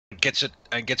gets it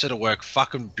to work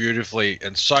fucking beautifully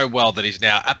and so well that he's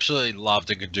now absolutely loved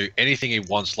and can do anything he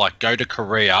wants, like go to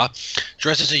Korea,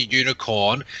 dress as a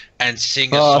unicorn, and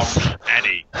sing a song for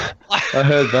Annie. I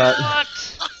heard that.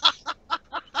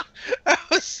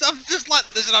 I'm just like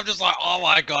this, and I'm just like, oh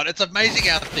my god, it's amazing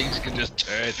how things can just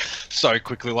turn so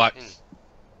quickly. Like,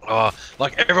 oh,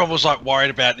 like everyone was like worried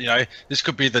about, you know, this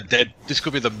could be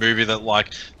the movie that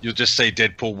like you'll just see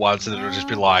Deadpool once and it'll just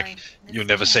be like you'll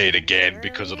never see it again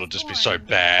because it'll just be so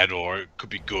bad, or it could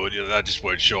be good. You know, they just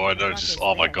weren't sure, and it was just,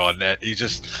 oh my god, now he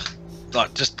just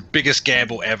like the biggest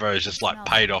gamble ever is just like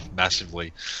paid off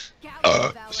massively.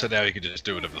 So now he can just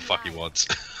do whatever the fuck he wants.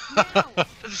 The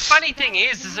funny thing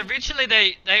is originally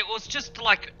it was just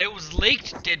like, it was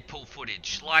leaked Deadpool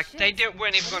footage. Like,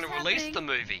 weren't even going to release the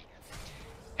movie.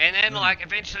 And then, like,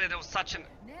 eventually there was such a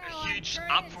huge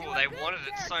uproar, they wanted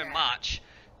it so much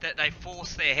that they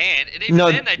forced their hand, and even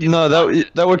then they didn't. No,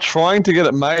 they were trying to get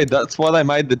it made, that's why they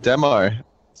made the demo.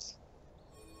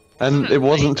 And it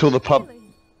wasn't until the pub...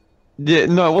 Yeah,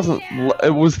 no, it wasn't.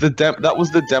 It was that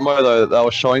was the demo though that they were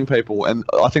showing people, and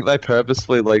I think they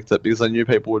purposefully leaked it because they knew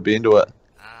people would be into it.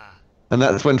 And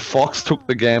that's when Fox took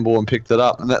the gamble and picked it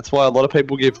up, and that's why a lot of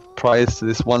people give praise to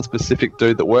this one specific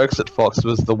dude that works at Fox,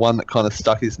 was the one that kind of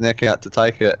stuck his neck out to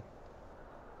take it.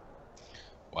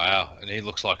 Wow, and he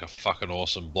looks like a fucking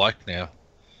awesome bloke now.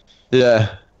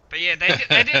 Yeah. But yeah,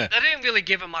 they didn't really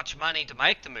give him much money to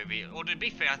make the movie. Or to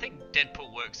be fair, I think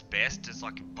Deadpool works best as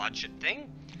like a budget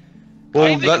thing.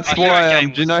 Well, that's why.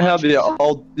 Do you know how the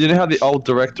old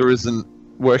director isn't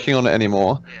working on it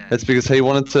anymore? Yeah. It's because he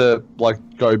wanted to like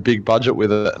go big budget with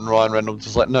it, and Ryan Reynolds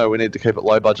was like, "No, we need to keep it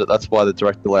low budget." That's why the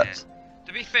director left. Yeah.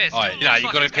 To be fair, you know,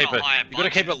 you got to keep it. You got to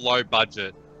keep it low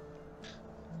budget.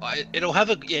 It'll have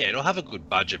a good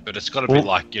budget, but it's got to be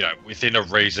like, you know, within a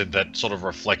reason that sort of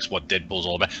reflects what Deadpool's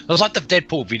all about. It was like the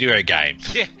Deadpool video game.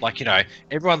 Yeah. Like, you know,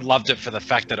 everyone loved it for the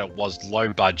fact that it was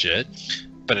low budget,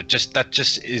 but that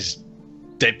just is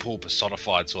Deadpool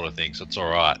personified sort of thing, so it's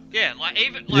alright. Yeah, like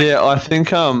even yeah, I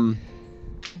think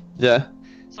yeah.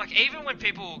 It's like even when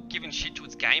people were giving shit to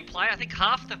its gameplay, I think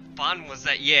half the fun was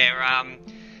that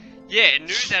it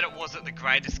knew that it wasn't the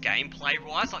greatest gameplay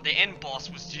wise. Like the end boss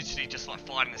was usually just like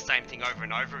fighting the same thing over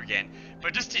and over again,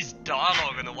 but just his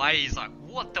dialogue and the way he's like,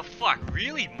 "What the fuck,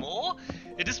 really more?"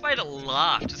 It just made it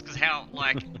laugh, just because how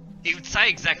like he would say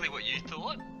exactly what you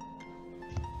thought.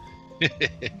 Oh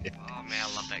man,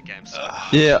 I love that game so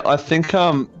much. Yeah, I think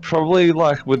probably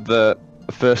like with the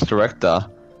first director,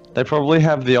 they probably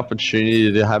have the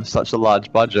opportunity to have such a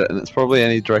large budget, and it's probably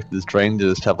any director's dream to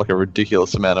just have like a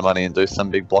ridiculous amount of money and do some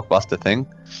big blockbuster thing.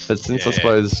 But since I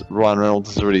suppose Ryan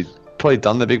Reynolds has already probably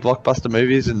done the big blockbuster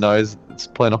movies and knows it's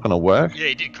probably not going to work. Yeah,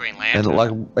 he did Green Lantern. And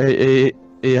like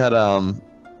he had and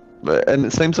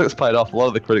it seems like it's paid off. A lot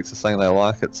of the critics are saying they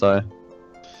like it, so.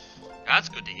 That's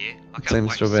good to hear. It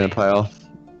seems to have been a payoff.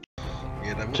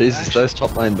 Yeah, Jesus, those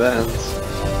top lane bands.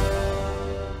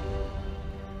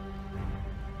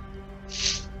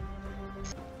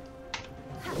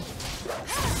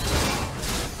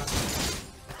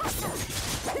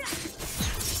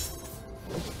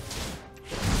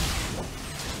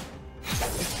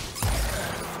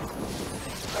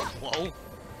 Whoa.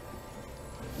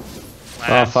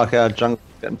 Oh fuck, our jungle's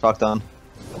getting fucked on.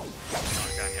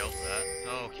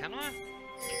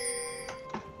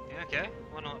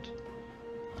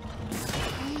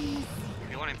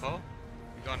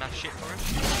 Enough shit for him.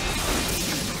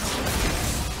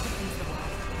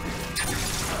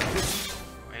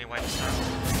 Anyway,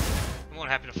 I'm more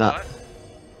than happy to fight.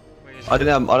 I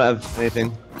don't have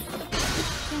anything.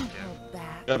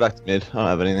 Yeah. Go back to mid. I don't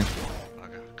have anything.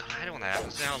 Okay. God, I hate it when that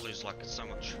happens. Now I lose like so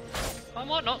much. I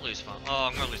might not lose fun. Oh,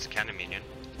 I'm gonna lose the cannon minion.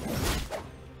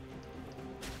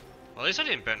 Well, at least I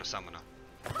didn't burn a summoner.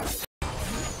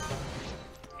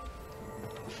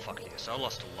 Fuck yeah, so I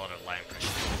lost a lot of lane pressure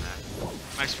from that.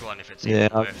 Makes me wonder if it's even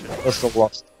worth it. I also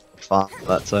lost fun for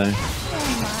that too.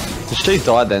 She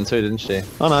died then too, didn't she?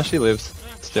 Oh no, she lives.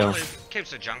 Yeah, still.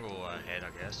 Keeps the jungle ahead, I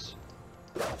guess.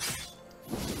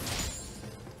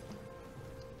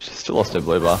 She still lost her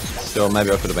blue buff. Still, maybe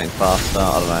I could have been faster,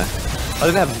 I don't know. I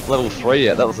didn't have level 3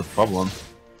 yet, that was the problem.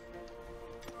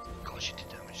 God, she did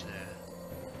damage there.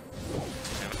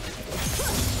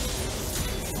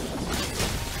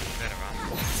 Better run.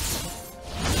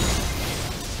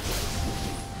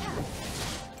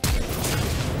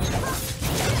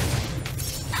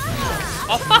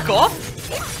 Oh, fuck off!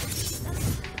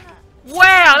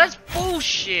 Wow, that's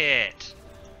bullshit!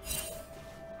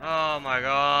 Oh my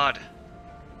god.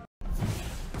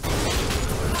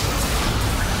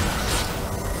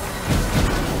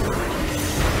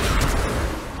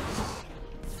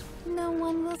 No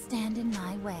one will will stand in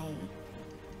my way.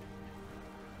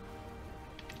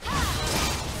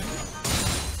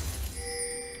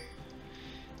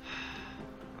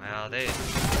 Well, they.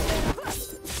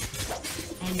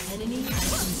 An enemy has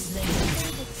been slain.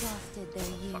 They've exhausted their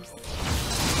use.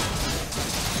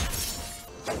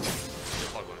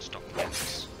 Probably want to stop and get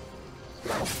this.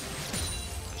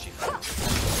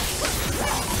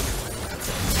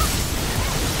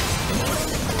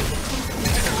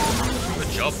 Good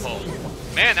job, Paul.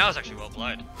 Man, that was actually well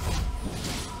played.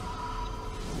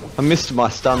 I missed my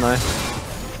stun though.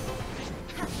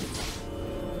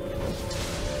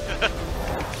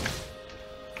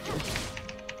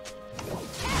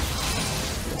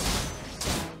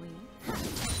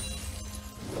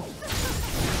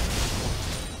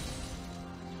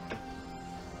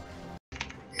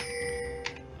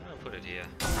 I'll put it here.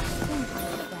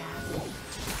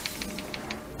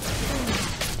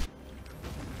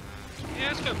 Yeah,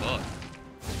 let's go bot.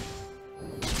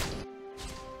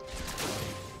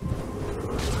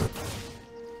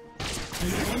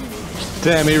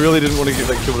 Damn, he really didn't want to give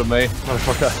that kill to me,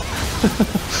 motherfucker.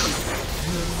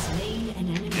 Slain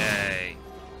an enemy. Yay.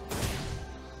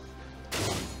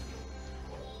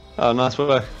 Oh, nice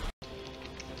work.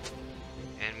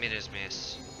 And mid is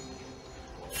miss.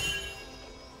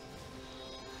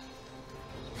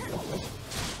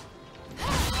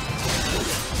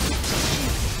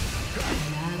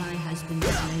 An ally has been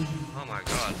slain. Oh my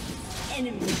god.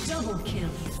 Enemy double kill.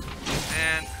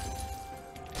 Man,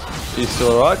 You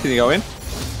still alright? Can you go in?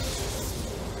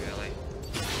 really?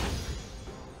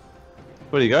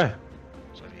 Where do you go?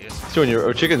 So he is. It's doing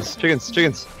your chickens. Nice,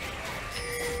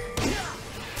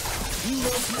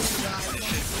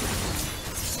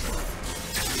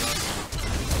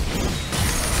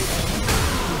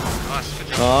 good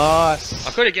job. Nice.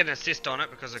 I could have get an assist on it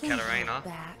because of Katarina,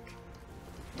 Back.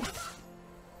 but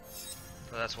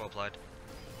that's well played.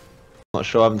 Not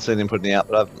sure. I haven't seen him put any out,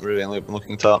 but I've really only been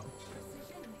looking top.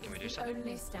 Can we do something?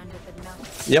 Only stand at the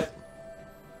knife. Yep.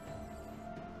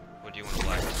 Or do you want to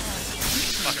play?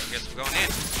 Fuck it, I guess we're going in.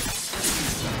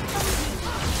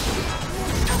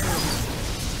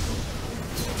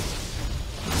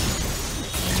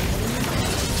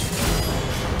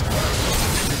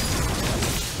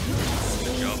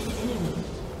 Good job.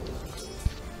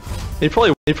 He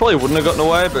probably wouldn't have gotten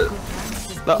away, but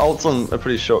that ult's on a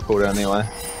pretty short cooldown anyway.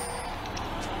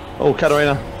 Oh,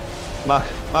 Katarina. Mark.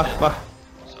 Sorry, I'm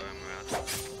around.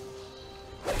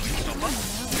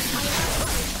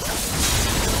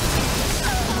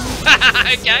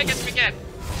 Okay, I guess we can.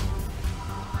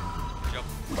 Good job.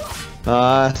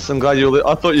 Nice. I'm glad you.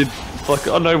 I thought you'd like.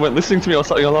 I know, weren't listening to me or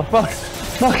something. I'm like, fuck.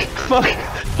 I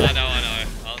know. I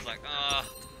was like,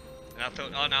 and I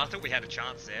thought, oh no, I thought we had a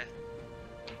chance there.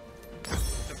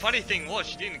 The funny thing was,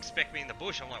 she didn't expect me in the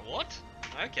bush. I'm like, what?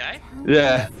 Okay.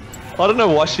 Yeah. I don't know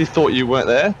why she thought you weren't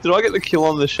there. Did I get the kill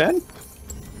on the Shen?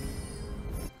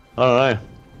 I don't know.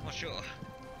 Not sure.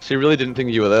 She really didn't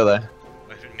think you were there though.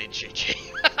 Went for mid GG.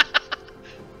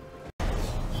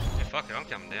 Yeah, fuck it, I'm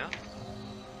coming down.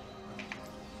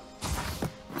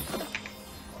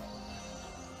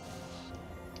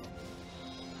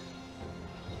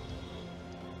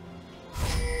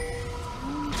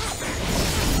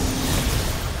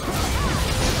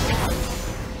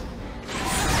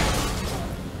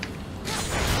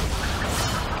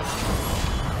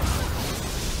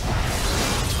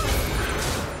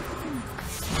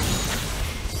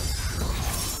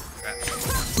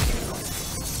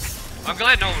 I'm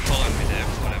glad no one followed me there,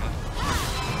 but whatever.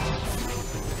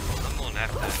 I'm more than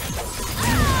happy to.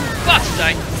 Fuck's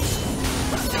sake!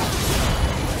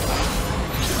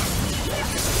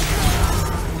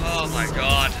 Oh my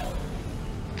god.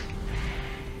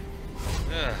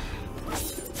 Ugh.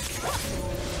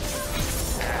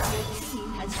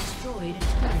 Team has destroyed a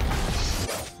turret.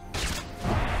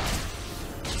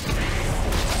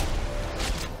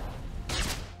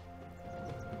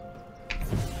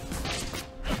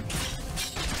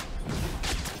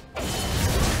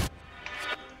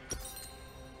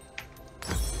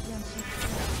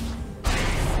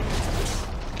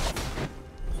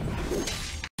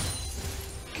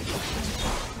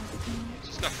 Is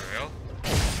this not for real?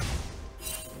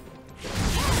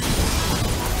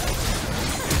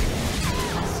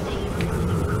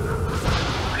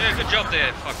 Yeah, good job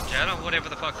there, fucking Jana, whatever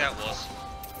the fuck that was.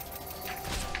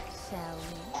 Shall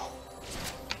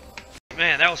we?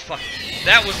 Man, that was so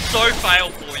fail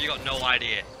for you got no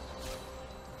idea.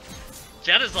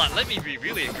 Jana's like, let me be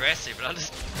really aggressive, and I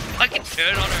just fucking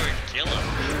turn on her and kill her.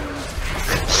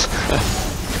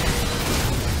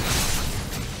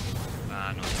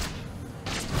 Nah, not.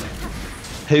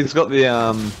 He's got the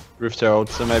Rift Herald,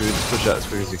 so maybe just push out as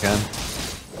quick as you can.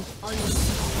 Oh,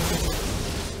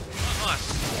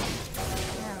 nice.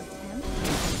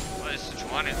 Well, there's such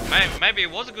one. Maybe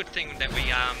it was a good thing that we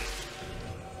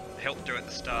helped her at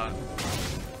the start.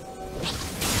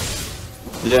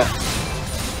 Yeah.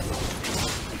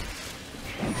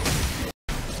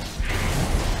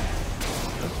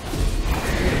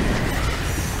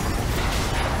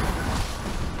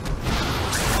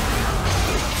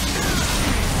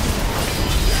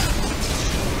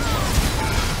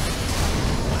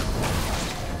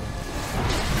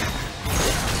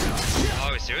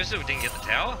 Oh, seriously? We didn't get the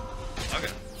tower?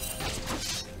 Okay.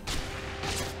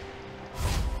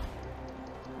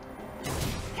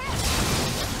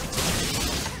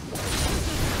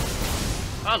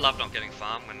 I love not getting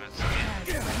farm when it's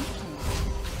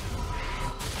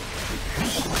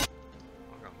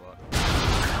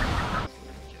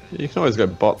You can always go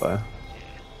bot though.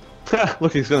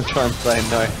 Look, he's gonna try and say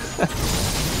no.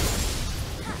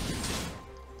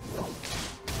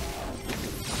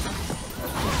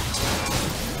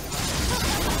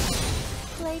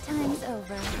 Playtime's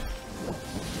over.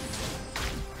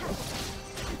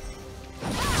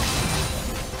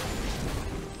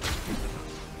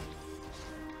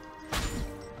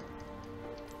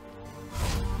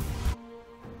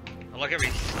 I like every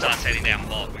starts heading down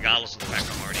bot, regardless of the fact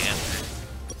I'm already out there.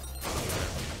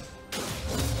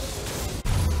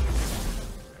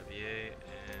 Grab you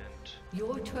and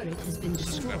Your turret has been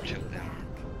just grab destroyed. chill down.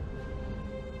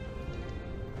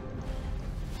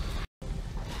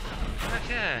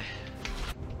 Okay.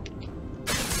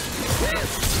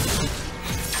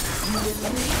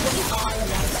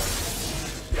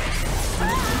 An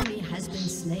enemy has been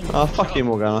slain. Oh, fuck you,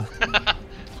 Morgana.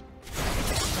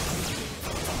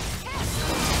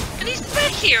 And he's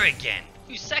back here again!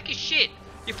 You sack of shit!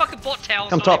 Your fucking bot tower's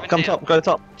Come not top, even come down. top, go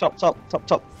top, top, top, top,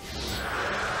 top.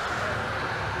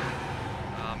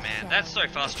 Oh man, that's so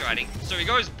frustrating. So he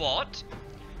goes bot,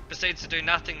 proceeds to do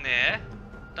nothing there,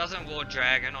 doesn't ward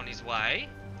dragon on his way.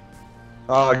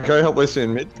 Oh, go help Lucy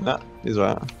in mid. Nah, he's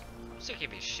right. Sick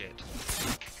of his shit.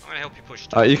 I'm gonna help you push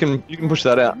top. You can push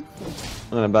that out. I'm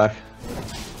gonna back.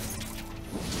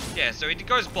 Yeah, so he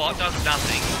goes bot, does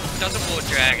nothing, doesn't ward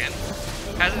dragon,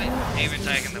 hasn't even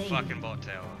taken the fucking bot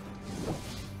tower.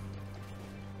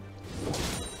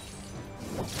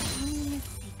 Only a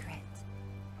secret.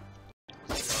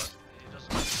 He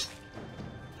doesn't...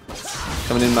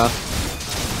 Coming in, Mark.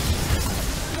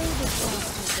 They've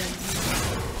exhausted their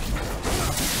use.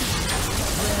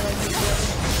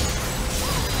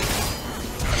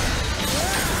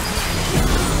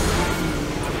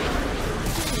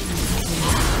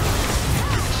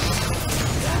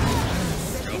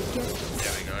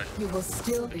 There we go. You will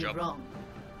still be job. wrong.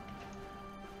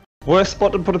 Worst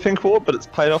spot to put a pink ward, but it's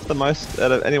paid off the most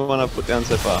out of anyone I've put down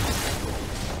so far.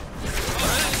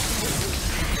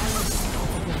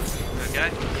 Okay.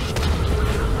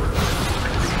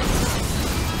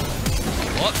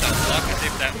 What the fuck as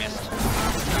if that missed?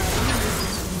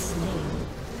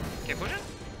 Keep pushing?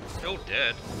 Still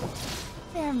dead.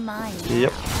 They're mine.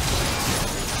 Yep.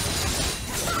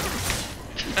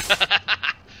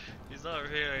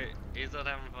 He's not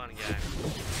having fun again.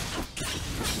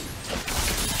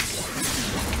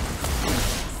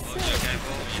 Oh, you okay,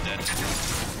 Paul? You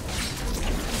dead?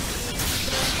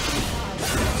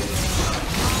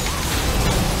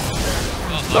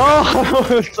 Oh,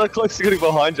 Oh, it's so close to getting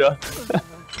behind you.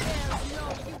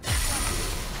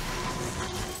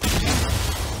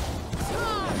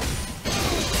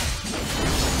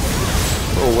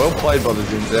 Oh, well played by the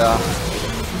Zins. Yeah.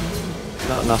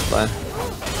 Not enough though.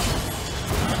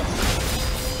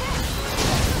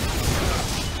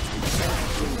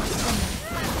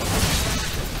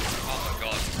 oh my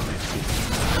god.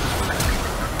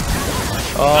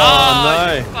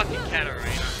 Oh, You no. fucking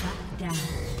Katarina. Shut down.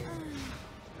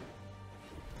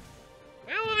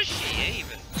 Where was she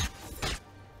even?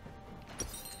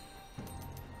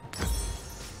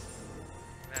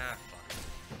 Ah, fuck.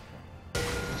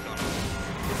 What's going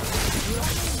on?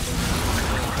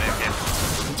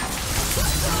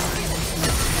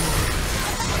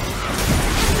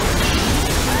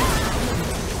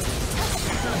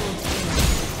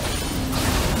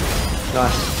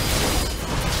 Nice.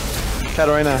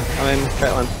 Katarina, I mean,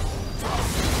 Caitlin.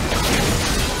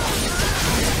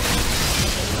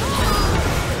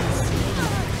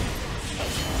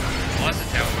 Why is the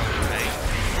tower going to me?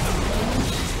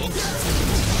 Oops.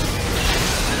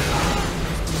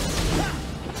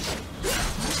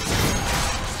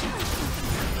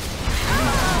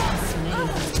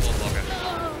 Poor bugger.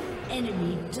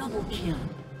 Enemy double kill.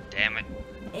 Damn it.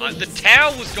 The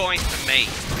tower was going to me.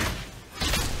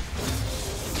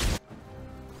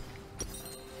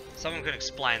 Someone could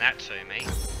explain that to me.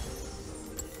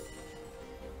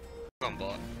 On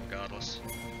bot, regardless.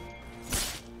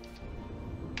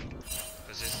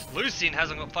 Because this Lucian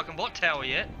hasn't got fucking bot tower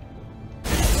yet.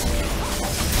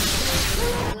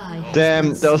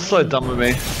 Damn, that was so dumb of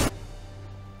me.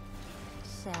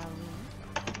 Shall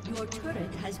we? Your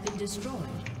turret has been destroyed.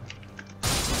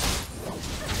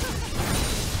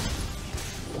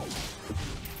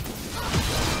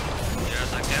 Yeah,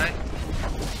 it's okay.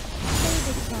 They've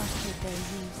exhausted their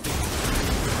use.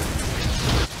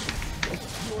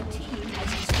 Your team has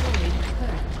destroyed a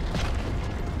turret.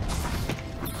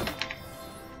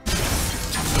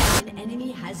 An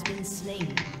enemy has been slain.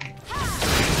 An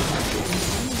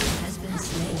enemy has been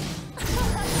slain.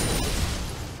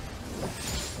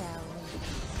 Shall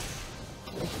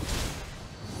we?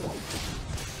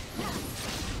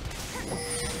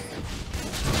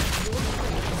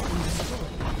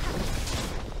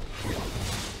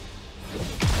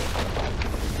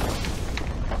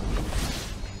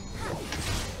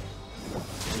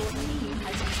 Your team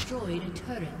has destroyed a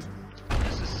turret.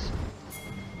 This is...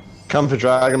 Come for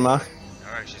Dragon, Mark.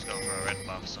 Alright, she's going for a red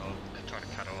buff, so I'll try to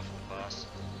cut her off the pass.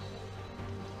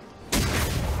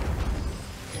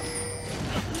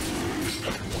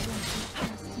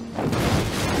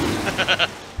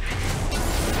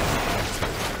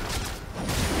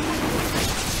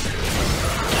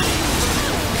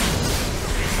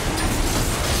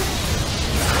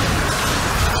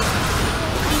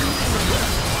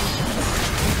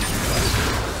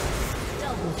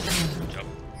 Double kill. Good job.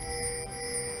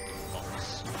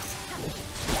 Box.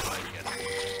 Oh, you get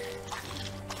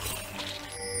it.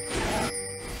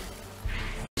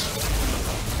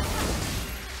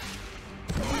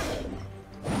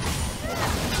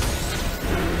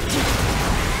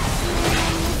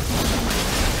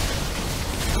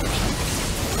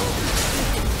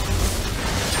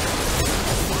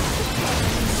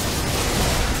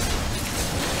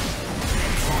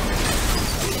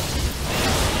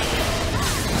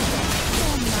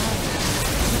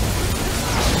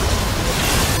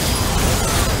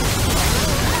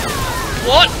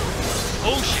 What?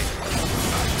 Bullshit.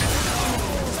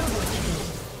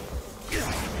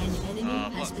 An enemy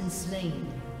has what? been slain.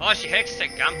 Oh, she hexed that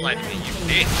gunblade for me,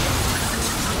 you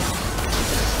bitch.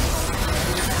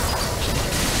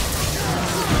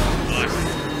 Nice.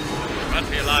 Run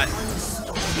for your life.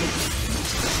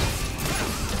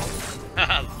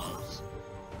 Haha, lols.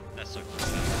 That's so cool.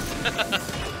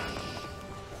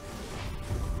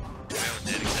 We're all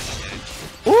dead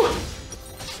except you. Woo!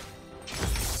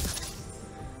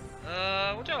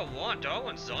 What do I want? Do I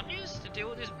want Zonyas to deal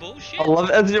with this bullshit? I love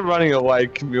it as you're running away,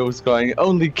 Camille's going,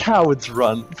 only cowards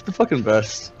run. It's the fucking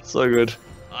best. So good.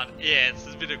 Yeah,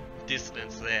 there's a bit of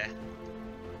dissonance there.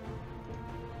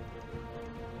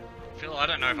 I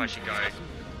don't know if I should go.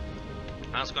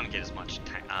 I'm just gonna get as much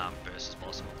burst as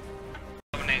possible.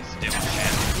 Someone needs to deal with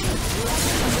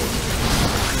shit.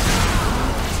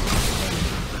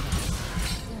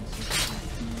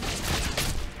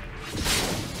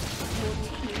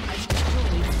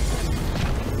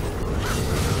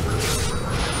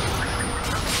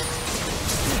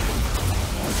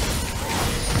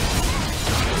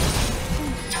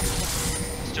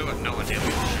 Still got no one dealing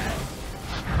with shit.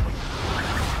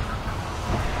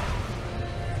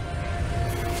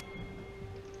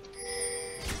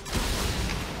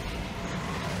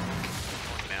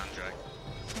 One down, Drake.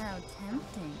 How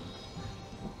tempting.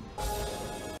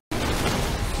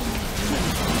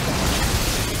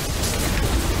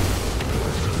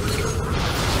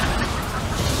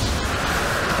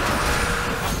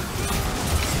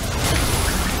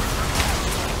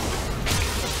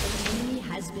 An enemy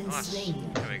has been Nice.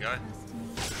 slain. There we go. I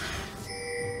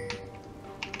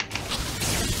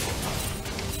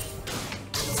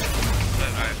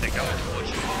don't know if they're going towards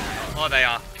you. Oh, they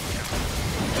are.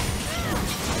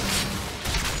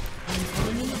 An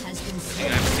enemy has been There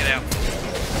slain. you go, get out.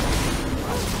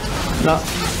 No.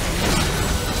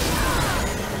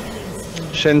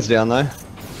 Shen's down though.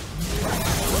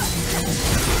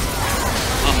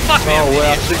 Oh, fuck me. Oh, I'm we're an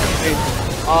actually going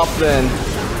up then.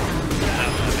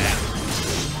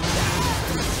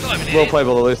 idiot. Well played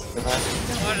by the list.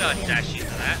 Why did I dash into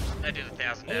that? They did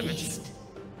 1,000 damage.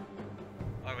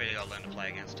 I really gotta learn to play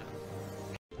against her.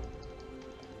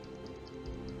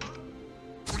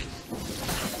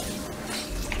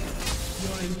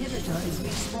 Your inhibitor is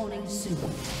respawning soon.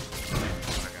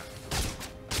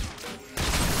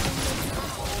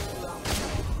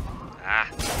 Ah,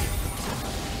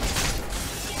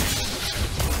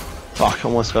 Fuck,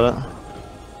 almost got it.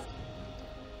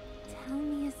 Tell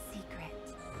me a secret.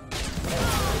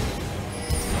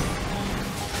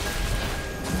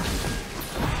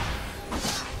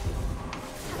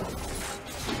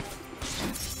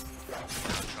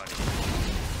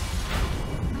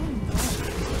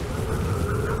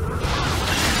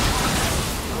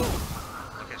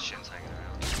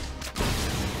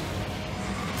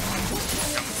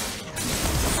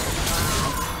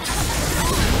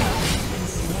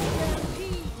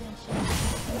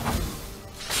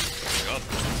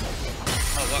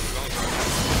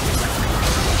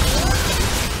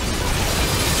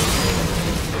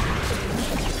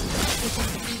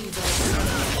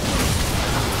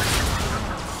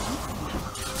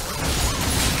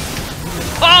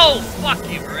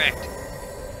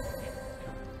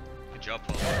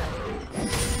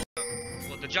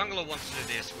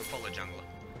 this. We'll follow jungler.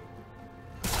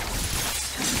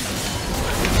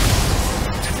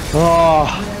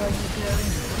 Oh,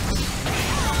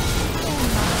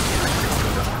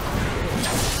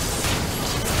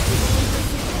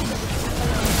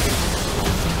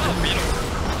 Oh, beautiful.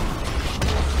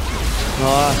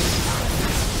 nice.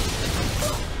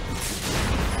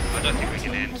 I don't think we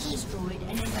can end. Has destroyed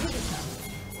an inhibitor.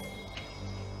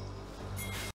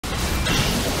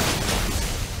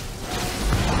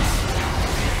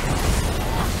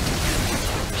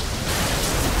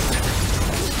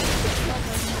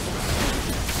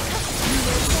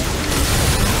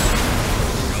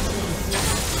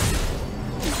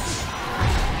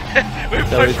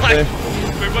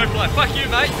 We're both like, fuck you,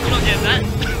 mate. You're not getting that.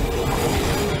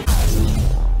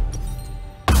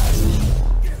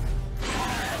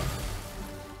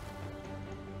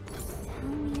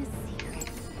 Tell me a secret.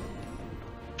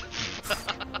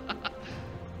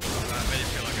 Alright, where do you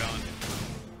feel like going?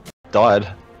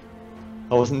 Died.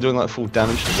 I wasn't doing like full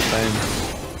damage to the thing.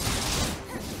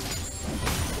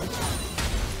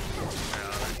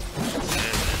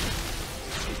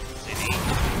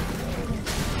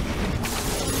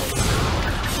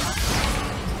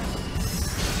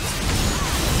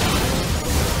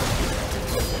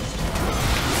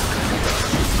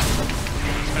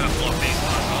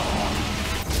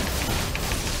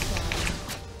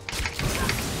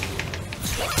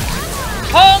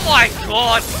 Oh my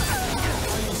god!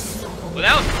 Well,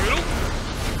 that was brutal.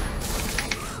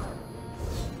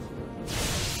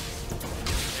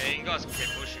 Yeah, you guys can keep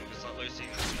pushing because like Lucy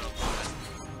and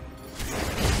stuff.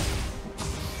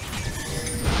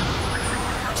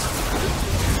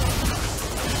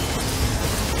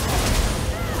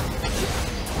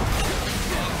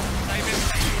 Save him,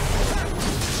 save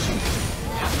him.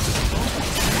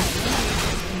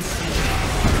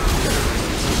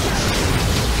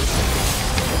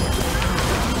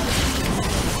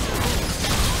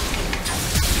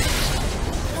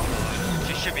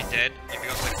 She should be dead if you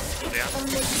got like down.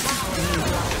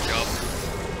 Good job.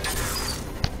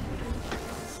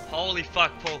 Holy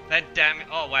fuck, Paul. That damage.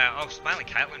 Oh wow. Oh, mainly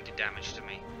Caitlyn did damage to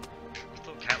me. I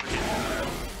thought Caitlyn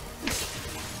did.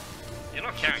 You're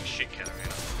not carrying shit, Caitlyn.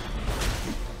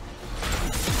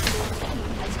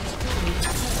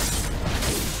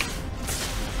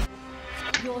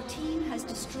 Your team has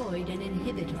destroyed an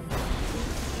inhibitor.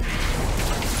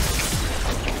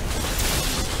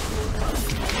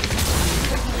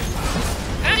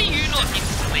 How do you not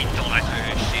instantly die to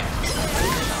her shit?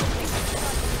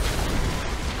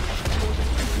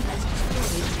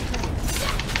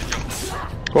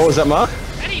 What was that, Mark?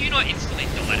 How do you not instantly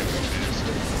die to her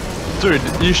first? Dude,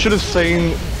 you should have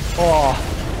seen. Oh,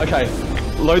 okay.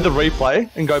 Load the replay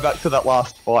and go back to that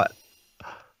last fight.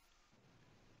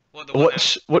 What, the one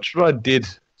What should I did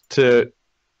to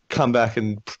come back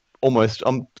and almost?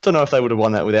 I don't know if they would have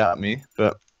won that without me,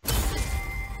 but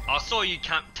I saw you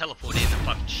can't teleport in and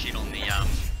fucking shit on the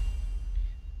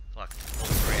like all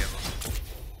three of them.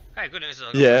 Hey, good news, I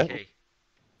got Yeah. the key.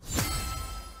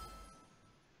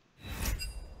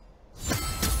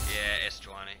 Yeah,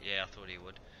 S20. Yeah, I thought he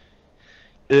would.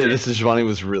 yeah, this is Giovanni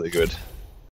was really good.